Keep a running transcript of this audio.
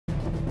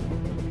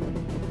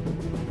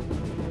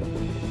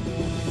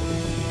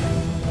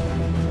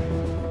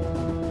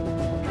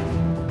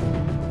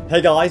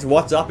Hey guys,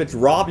 what's up? It's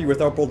Robbie with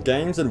Upworld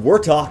Games, and we're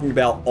talking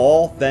about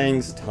all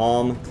things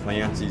Tom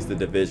Clancy's The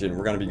Division.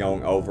 We're going to be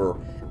going over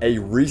a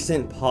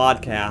recent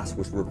podcast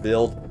which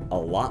revealed a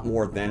lot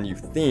more than you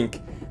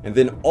think. And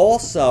then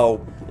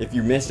also, if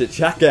you missed it,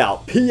 check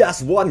out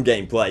PS1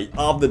 gameplay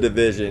of The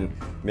Division.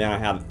 Man, I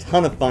had a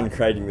ton of fun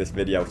creating this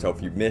video, so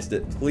if you missed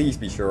it, please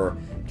be sure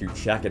to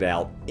check it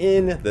out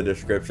in the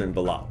description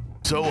below.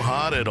 So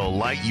hot it'll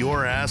light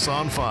your ass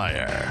on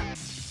fire.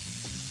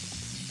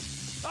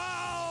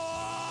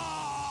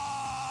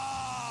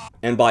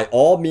 And by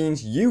all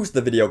means, use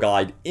the video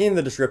guide in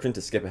the description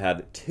to skip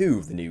ahead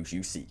to the news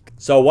you seek.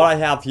 So what I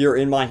have here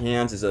in my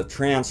hands is a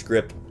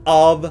transcript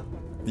of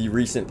the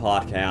recent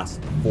podcast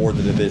for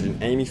The Division.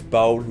 Amy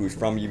Spode, who's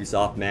from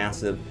Ubisoft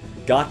Massive,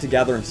 got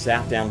together and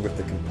sat down with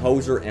the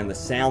composer and the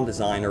sound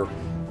designer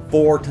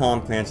for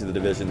Tom Clancy The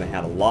Division. They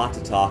had a lot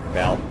to talk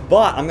about,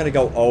 but I'm going to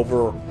go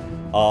over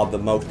the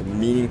most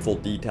meaningful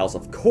details.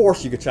 Of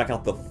course, you could check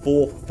out the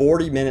full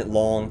 40-minute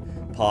long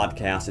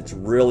podcast. It's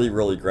really,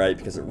 really great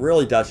because it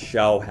really does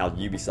show how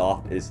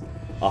Ubisoft is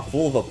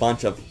full of a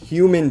bunch of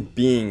human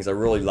beings. I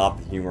really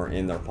love the humor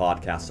in their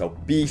podcast, so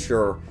be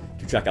sure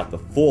to check out the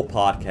full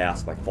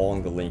podcast by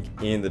following the link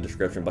in the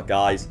description. But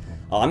guys,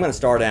 I'm going to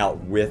start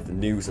out with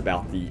news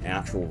about the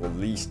actual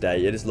release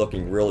day. It is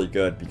looking really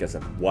good because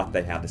of what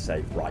they had to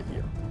say right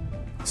here.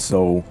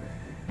 So,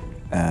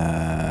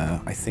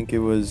 I think it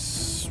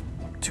was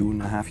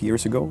 2.5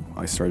 years ago,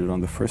 I started on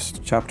the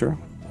first chapter.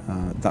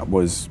 That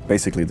was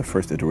basically the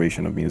first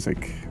iteration of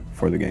music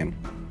for the game.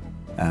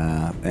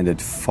 And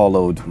it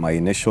followed my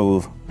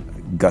initial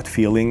gut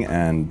feeling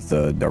and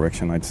the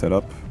direction I'd set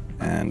up.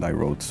 And I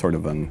wrote sort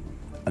of an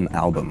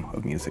album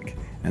of music.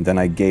 And then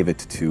I gave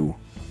it to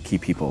key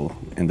people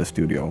in the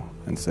studio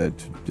and said,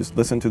 just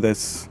listen to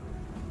this,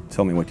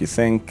 tell me what you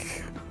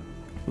think,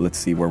 let's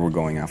see where we're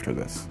going after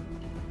this.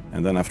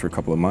 And then after a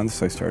couple of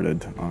months, I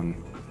started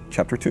on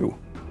chapter 2,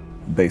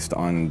 based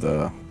on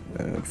the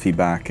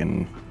feedback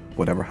and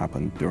whatever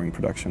happened during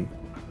production.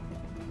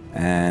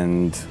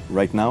 And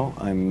right now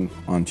I'm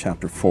on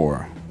chapter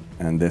 4,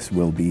 and this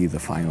will be the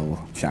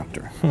final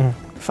chapter.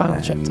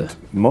 Final chapter.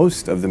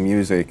 Most of the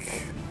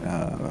music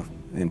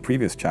in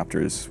previous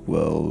chapters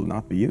will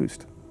not be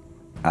used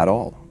at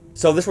all.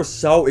 So this was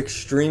so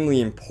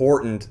extremely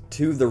important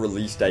to the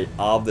release date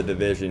of The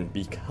Division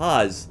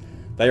because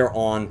they are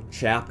on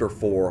chapter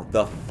 4,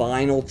 the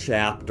final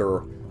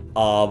chapter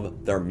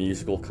of their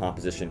musical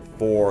composition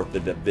for The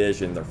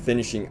Division. They're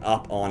finishing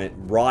up on it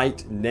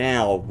right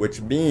now, which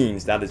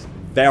means that is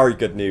very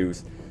good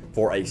news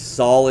for a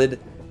solid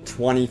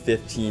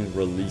 2015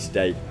 release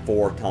date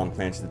for Tom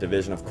Clancy The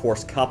Division. Of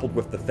course, coupled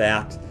with the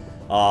fact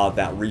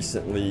that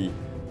recently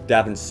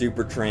Devin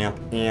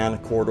Supertramp and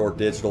Corridor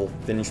Digital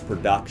finished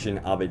production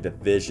of a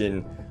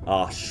Division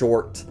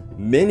short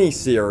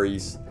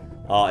mini-series.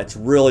 It's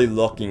really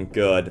looking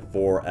good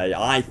for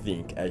I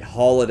think, a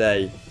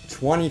holiday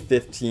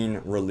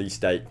 2015 release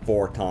date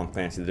for Tom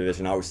Clancy The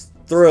Division. I was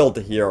thrilled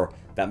to hear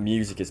that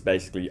music is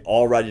basically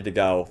all ready to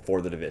go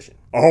for The Division.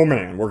 Oh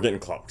man, we're getting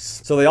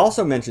close. So they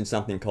also mentioned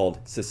something called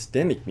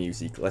systemic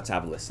music. Let's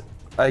have a listen.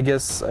 I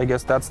guess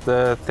that's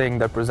the thing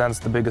that presents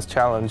the biggest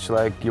challenge.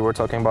 Like you were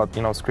talking about,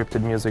 you know,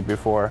 scripted music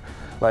before.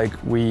 Like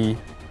we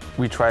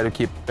try to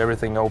keep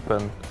everything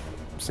open,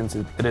 since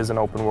it is an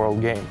open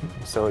world game.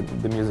 So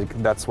the music,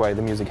 that's why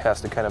the music has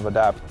to kind of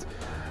adapt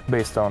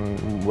based on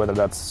whether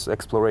that's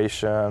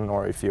exploration,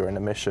 or if you're in a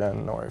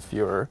mission, or if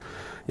you're,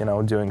 you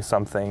know, doing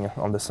something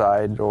on the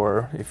side,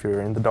 or if you're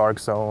in the dark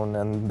zone.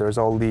 And there's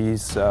all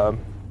these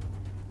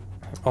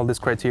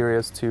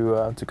criteria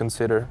to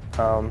consider.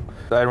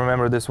 I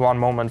remember this one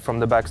moment from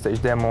the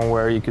backstage demo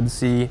where you could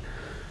see,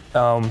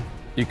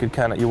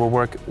 you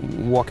were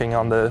walking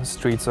on the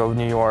streets of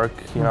New York,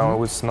 you know, it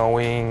was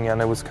snowing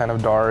and it was kind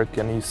of dark,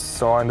 and you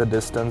saw in the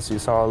distance, you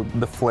saw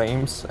the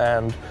flames,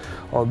 and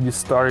you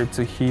started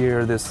to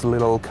hear this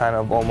little kind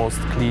of almost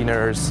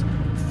Cleaners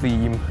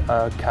theme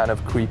kind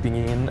of creeping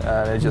in,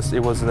 and it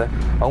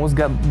almost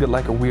got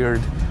like a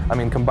weird, I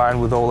mean,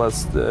 combined with all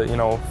us, you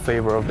know,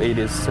 favor of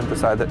 80s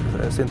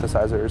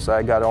synthesizers,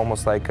 I got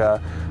almost like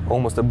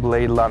almost a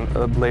Blade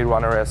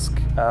Runner-esque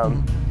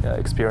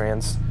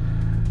experience.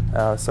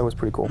 So it was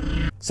pretty cool.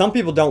 Some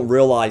people don't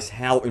realize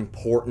how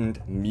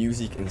important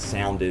music and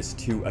sound is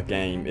to a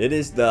game. It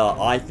is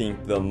I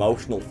think, the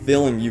emotional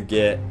feeling you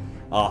get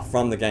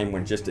from the game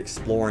when just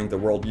exploring the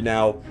world. You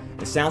know,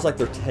 it sounds like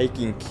they're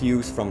taking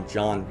cues from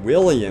John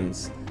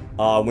Williams.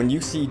 When you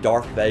see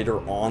Darth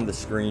Vader on the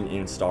screen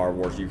in Star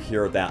Wars, you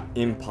hear that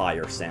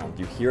Empire sound.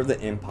 You hear the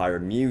Empire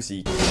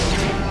music.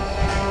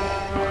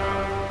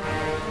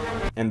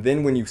 And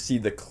then when you see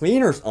the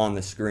Cleaners on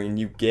the screen,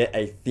 you get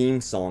a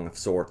theme song of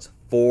sorts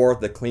for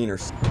the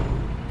Cleaners.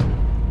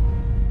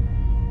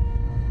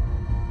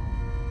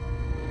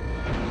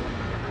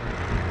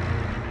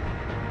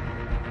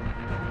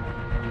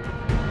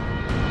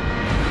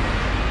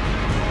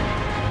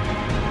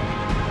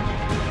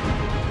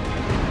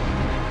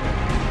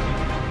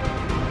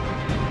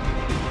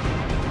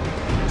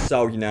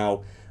 So, you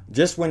know,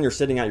 just when you're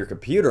sitting at your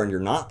computer and you're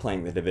not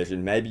playing The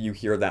Division, maybe you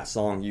hear that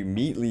song, you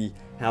immediately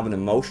have an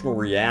emotional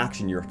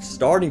reaction. You're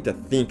starting to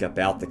think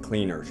about the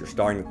cleaners. You're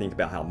starting to think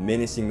about how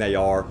menacing they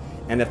are.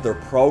 And if they're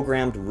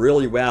programmed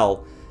really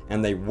well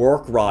and they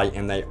work right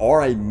and they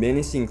are a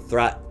menacing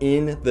threat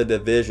in The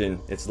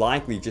Division, it's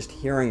likely just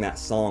hearing that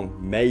song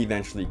may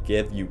eventually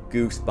give you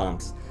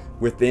goosebumps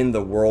within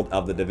the world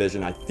of The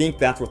Division. I think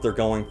that's what they're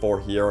going for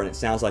here, and it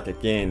sounds like,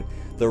 again,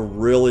 they're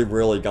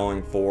really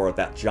going for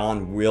that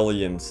John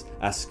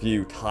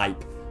Williams-esque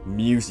type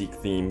music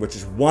theme, which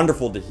is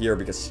wonderful to hear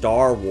because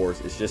Star Wars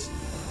is just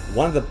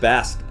one of the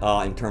best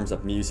in terms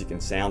of music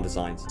and sound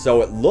designs.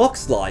 So it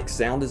looks like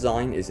sound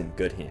design is in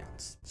good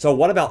hands. So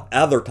what about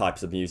other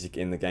types of music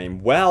in the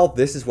game? Well,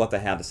 this is what they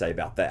had to say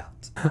about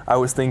that. I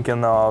was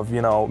thinking of,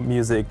 you know,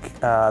 music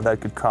that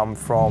could come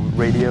from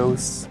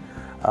radios,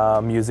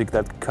 music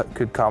that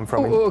could come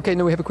from. Oh, okay.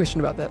 No, we have a question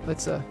about that.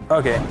 Let's.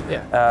 Okay.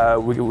 Yeah.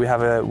 We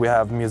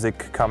have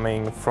music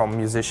coming from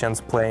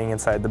musicians playing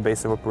inside the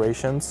base of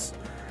operations.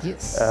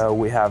 Yes.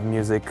 We have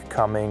music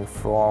coming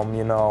from,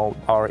 you know,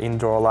 our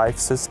indoor life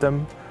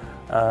system,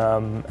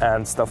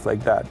 and stuff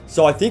like that.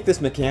 So I think this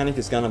mechanic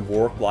is going to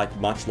work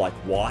much like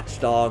Watch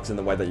Dogs, in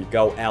the way that you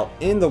go out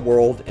in the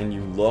world and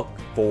you look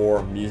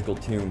for musical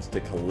tunes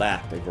to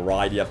collect. A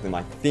variety of them,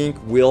 I think,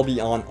 will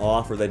be on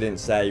offer. They didn't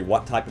say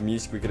what type of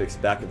music we could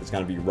expect, if it's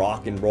going to be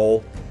rock and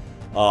roll,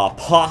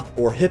 pop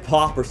or hip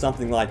hop or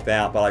something like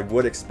that, but I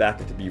would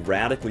expect it to be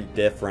radically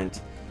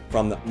different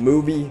from the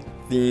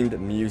movie-themed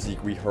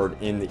music we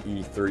heard in the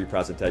E3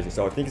 presentation.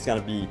 So I think it's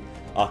going to be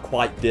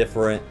quite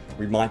different.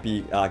 We might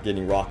be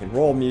getting rock and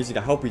roll music.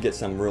 I hope we get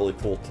some really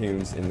cool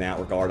tunes in that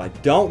regard. I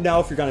don't know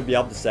if you're going to be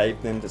able to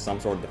save them to some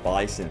sort of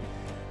device and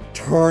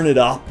turn it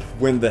up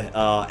when the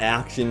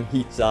action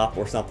heats up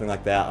or something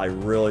like that. I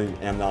really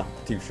am not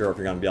too sure if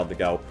you're going to be able to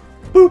go,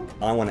 boop,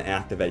 I want to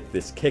activate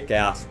this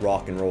kick-ass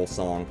rock and roll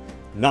song.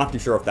 Not too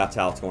sure if that's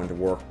how it's going to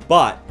work,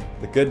 but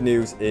the good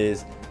news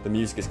is the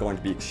music is going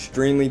to be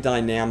extremely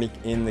dynamic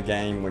in the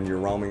game. When you're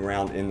roaming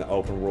around in the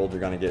open world,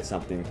 you're going to get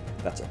something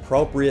that's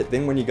appropriate.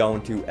 Then when you go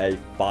into a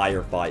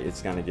firefight,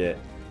 it's going to get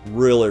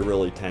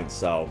really tense.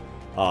 So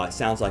it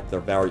sounds like they're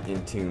very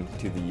in tune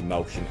to the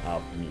emotion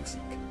of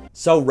music.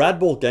 So Red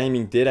Bull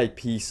Gaming did a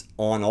piece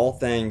on all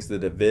things The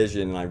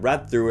Division, and I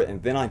read through it,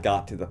 and then I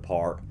got to the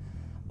part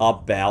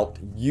about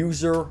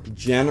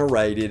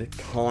user-generated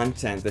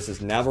content. This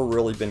has never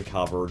really been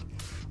covered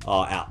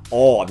at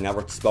all. I've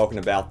never spoken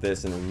about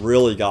this, and it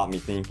really got me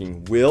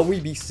thinking, will we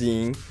be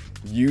seeing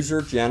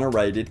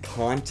user-generated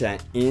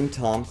content in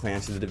Tom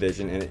Clancy The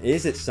Division, and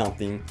is it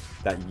something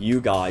that you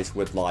guys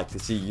would like to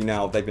see? You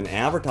know, they've been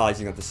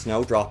advertising that the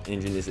Snowdrop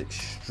engine is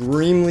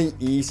extremely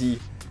easy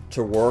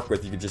to work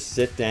with. You can just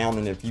sit down,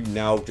 and if you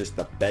know just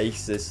the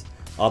basis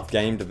of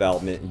game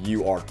development,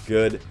 you are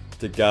good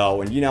to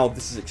go. And you know,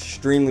 this is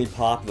extremely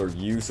popular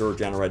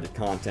user-generated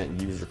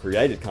content,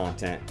 user-created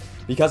content,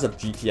 because of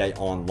GTA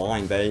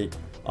Online. They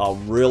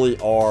really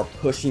are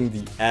pushing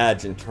the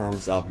edge in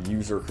terms of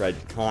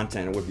user-created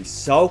content. It would be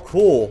so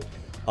cool,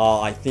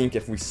 I think,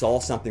 if we saw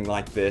something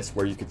like this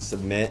where you could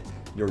submit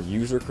your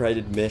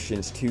user-created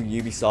missions to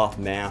Ubisoft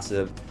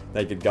Massive.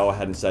 They could go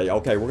ahead and say,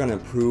 okay, we're going to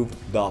improve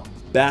the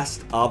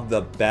best of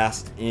the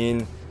best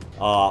in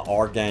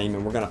our game,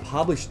 and we're going to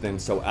publish them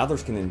so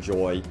others can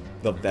enjoy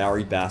the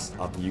very best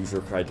of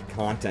user-created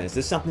content. Is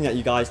this something that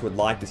you guys would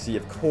like to see?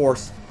 Of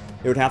course,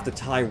 it would have to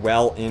tie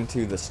well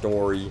into the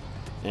story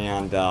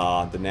and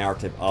the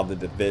narrative of The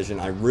Division.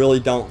 I really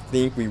don't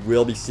think we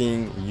will be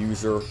seeing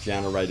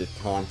user-generated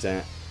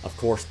content. Of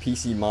course,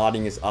 PC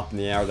modding is up in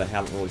the air. They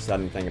haven't really said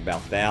anything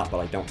about that, but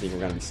I don't think we're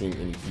going to be seeing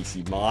any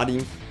PC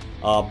modding.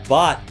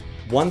 But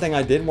one thing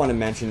I did want to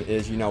mention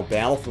is, you know,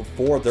 Battlefield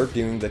 4, they're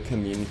doing the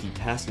community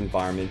test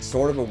environment. It's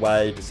sort of a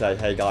way to say,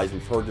 hey guys,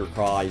 we've heard your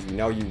cries. We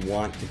know you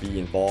want to be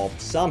involved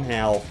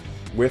somehow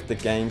with the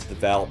game's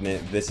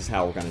development. This is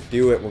how we're going to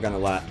do it. We're going to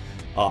let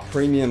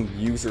premium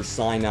users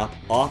sign up,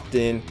 opt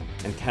in,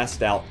 and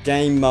test out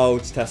game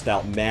modes, test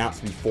out maps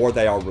before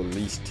they are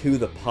released to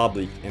the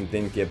public, and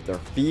then give their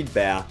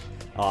feedback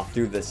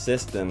through the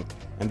system.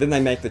 And then they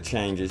make the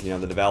changes. You know,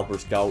 the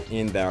developers go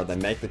in there, they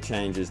make the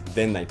changes,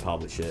 then they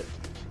publish it.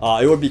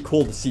 It would be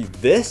cool to see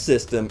this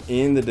system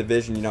in The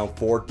Division, you know,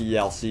 for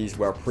DLCs,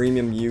 where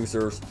premium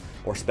users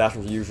or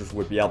special users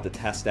would be able to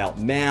test out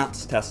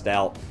maps, test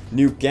out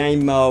new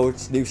game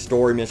modes, new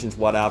story missions,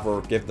 whatever,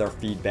 give their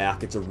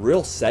feedback. It's a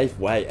real safe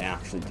way,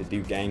 actually, to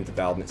do game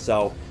development.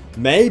 So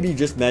maybe,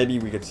 just maybe,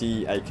 we could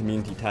see a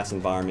community test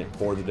environment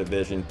for The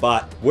Division.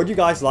 But would you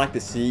guys like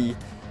to see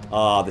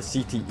the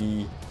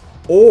CTE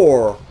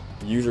or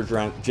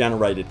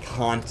user-generated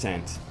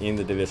content in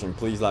The Division?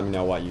 Please let me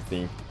know what you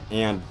think,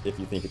 and if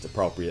you think it's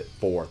appropriate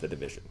for The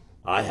Division.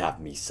 I have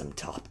me some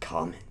top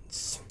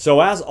comments.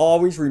 So as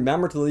always,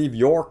 remember to leave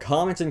your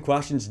comments and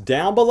questions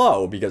down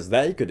below, because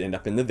they could end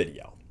up in the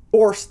video. Of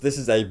course, this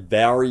is a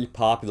very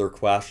popular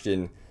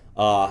question.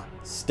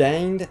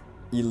 Stained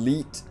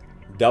Elite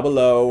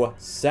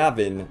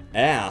 007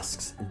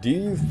 asks, do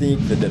you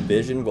think The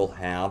Division will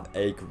have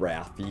a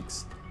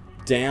graphics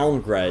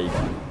downgrade?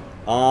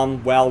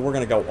 Well, we're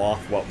gonna go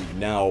off what we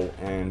know,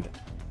 and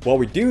what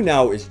we do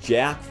know is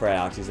Jack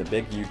Frags is a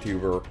big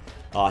YouTuber.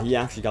 He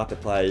actually got to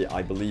play,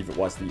 I believe it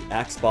was the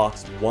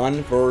Xbox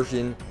One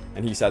version,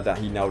 and he said that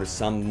he noticed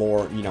some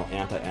more, you know,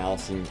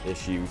 anti-aliasing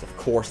issues. Of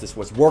course, this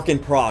was work in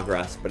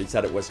progress, but he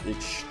said it was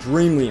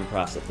extremely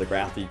impressive. The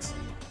graphics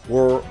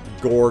were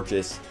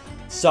gorgeous.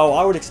 So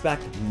I would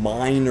expect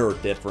minor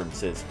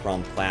differences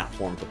from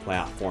platform to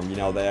platform. You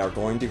know, they are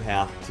going to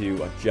have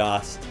to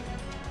adjust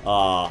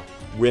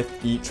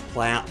with each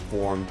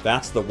platform.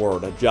 That's the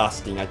word,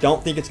 adjusting. I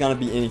don't think it's going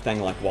to be anything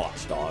like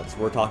Watch Dogs.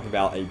 We're talking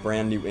about a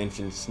brand new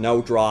engine,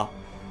 Snowdrop.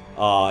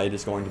 It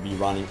is going to be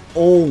running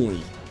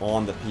only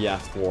on the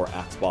PS4,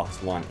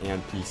 Xbox One,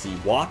 and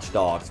PC. Watch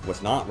Dogs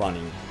was not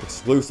running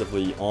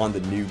exclusively on the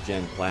new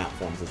gen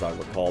platforms, as I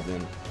recall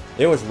them.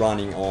 It was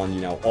running on,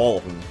 you know, all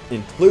of them,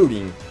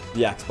 including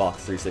the Xbox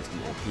 360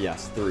 and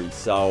PS3.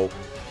 So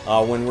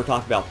when we're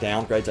talking about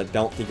downgrades, I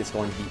don't think it's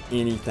going to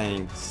be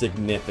anything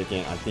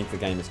significant. I think the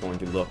game is going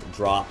to look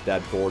drop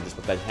dead gorgeous,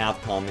 but they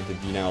have commented,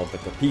 you know,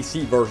 that the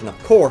PC version,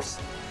 of course,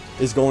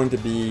 is going to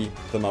be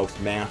the most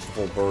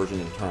masterful version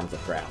in terms of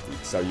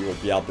graphics. So you will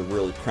be able to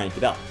really crank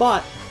it up.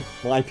 But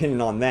my opinion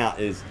on that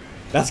is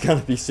that's going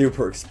to be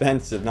super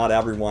expensive. Not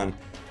everyone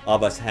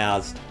of us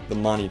has the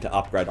money to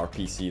upgrade our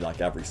PC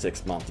like every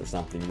 6 months or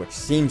something, which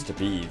seems to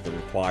be the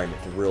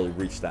requirement to really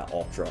reach that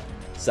ultra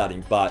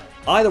setting. But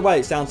either way,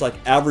 it sounds like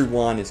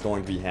everyone is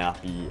going to be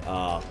happy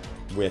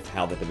with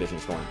how the Division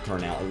is going to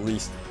turn out. At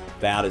least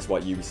that is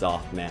what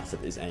Ubisoft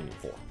Massive is aiming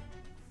for.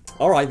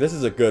 Alright, this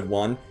is a good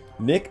one.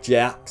 Nick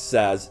Jack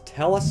says,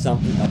 tell us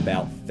something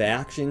about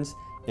factions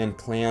and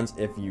clans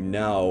if you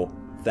know.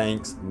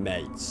 Thanks,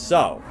 mate.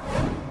 So,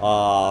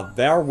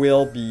 there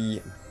will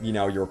be, you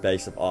know, your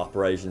base of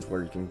operations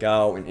where you can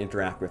go and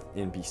interact with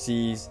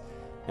NPCs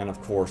and,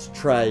 of course,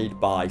 trade,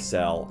 buy,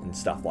 sell, and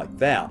stuff like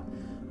that.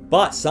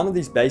 But some of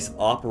these base of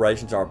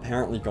operations are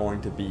apparently going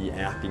to be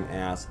acting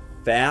as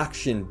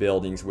faction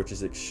buildings, which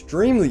is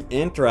extremely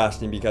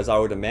interesting because I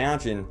would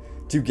imagine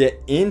to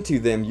get into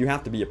them, you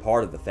have to be a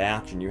part of the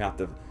faction. You have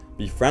to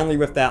be friendly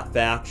with that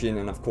faction,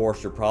 and of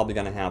course, you're probably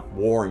going to have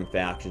warring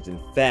factions. In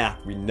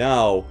fact, we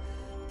know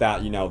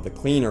that, you know, the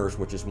Cleaners,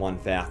 which is one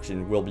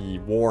faction, will be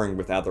warring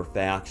with other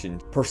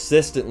factions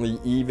persistently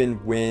even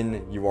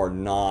when you are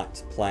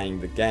not playing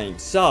the game.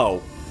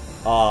 So,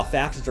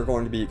 factions are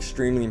going to be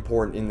extremely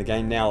important in the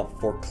game. Now,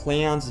 for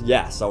clans,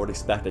 yes, I would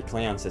expect a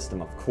clan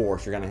system, of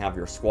course. You're going to have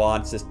your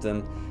squad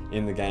system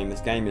in the game.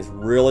 This game is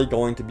really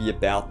going to be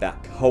about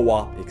that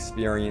co-op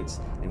experience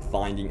and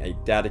finding a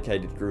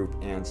dedicated group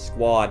and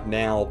squad.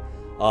 Now,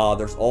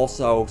 there's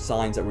also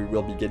signs that we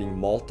will be getting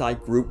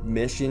multi-group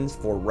missions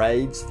for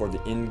raids for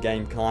the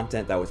in-game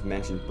content that was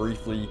mentioned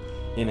briefly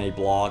in a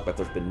blog, but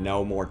there's been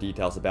no more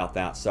details about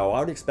that. So I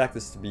would expect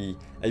this to be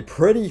a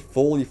pretty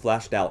fully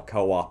fleshed out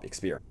co-op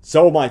experience.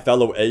 So my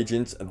fellow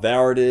agents,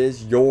 there it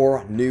is,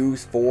 your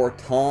news for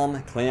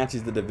Tom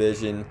Clancy's The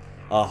Division.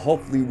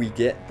 Hopefully we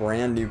get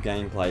brand new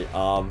gameplay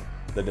of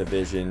The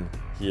Division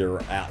here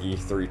at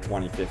E3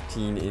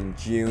 2015 in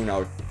June. I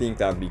would think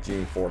that would be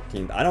June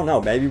 14th. I don't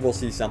know, maybe we'll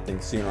see something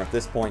sooner. At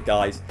this point,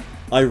 guys,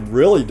 I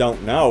really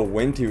don't know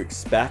when to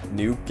expect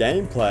new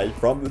gameplay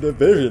from The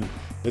Division.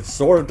 It's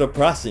sort of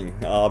depressing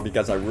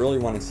because I really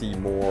want to see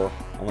more.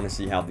 I want to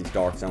see how these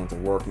dark zones are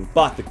working.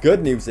 But the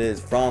good news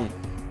is, from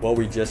what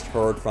we just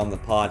heard from the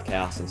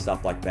podcast and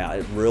stuff like that,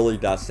 it really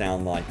does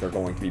sound like they're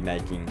going to be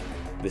making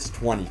this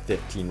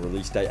 2015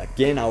 release date.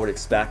 Again, I would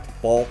expect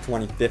fall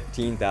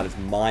 2015. That is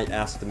my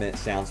estimate.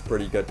 Sounds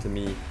pretty good to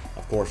me.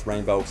 Of course,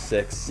 Rainbow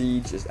Six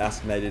Siege is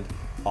estimated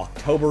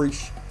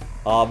October-ish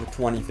of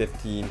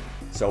 2015.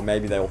 So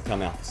maybe they will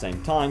come out at the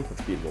same time, which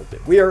would be a little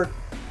bit weird.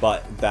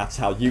 But that's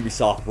how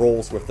Ubisoft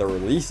rolls with their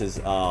releases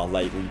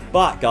lately.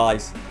 But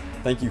guys,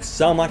 thank you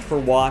so much for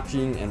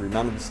watching, and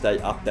remember to stay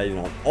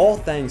updated on all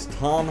things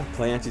Tom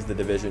Clancy's The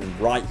Division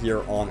right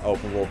here on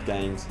Open World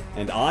Games.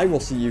 And I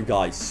will see you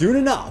guys soon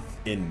enough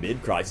in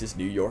mid-crisis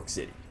New York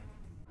City.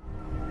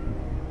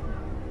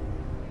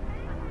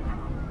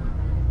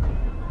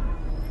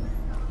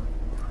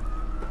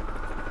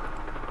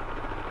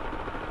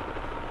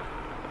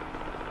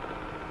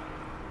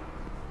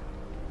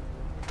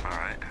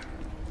 Alright,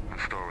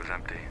 the store was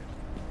empty.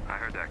 I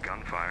heard that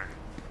gunfire.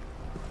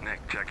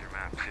 Nick, check your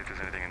map, see if there's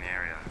anything in the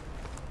area.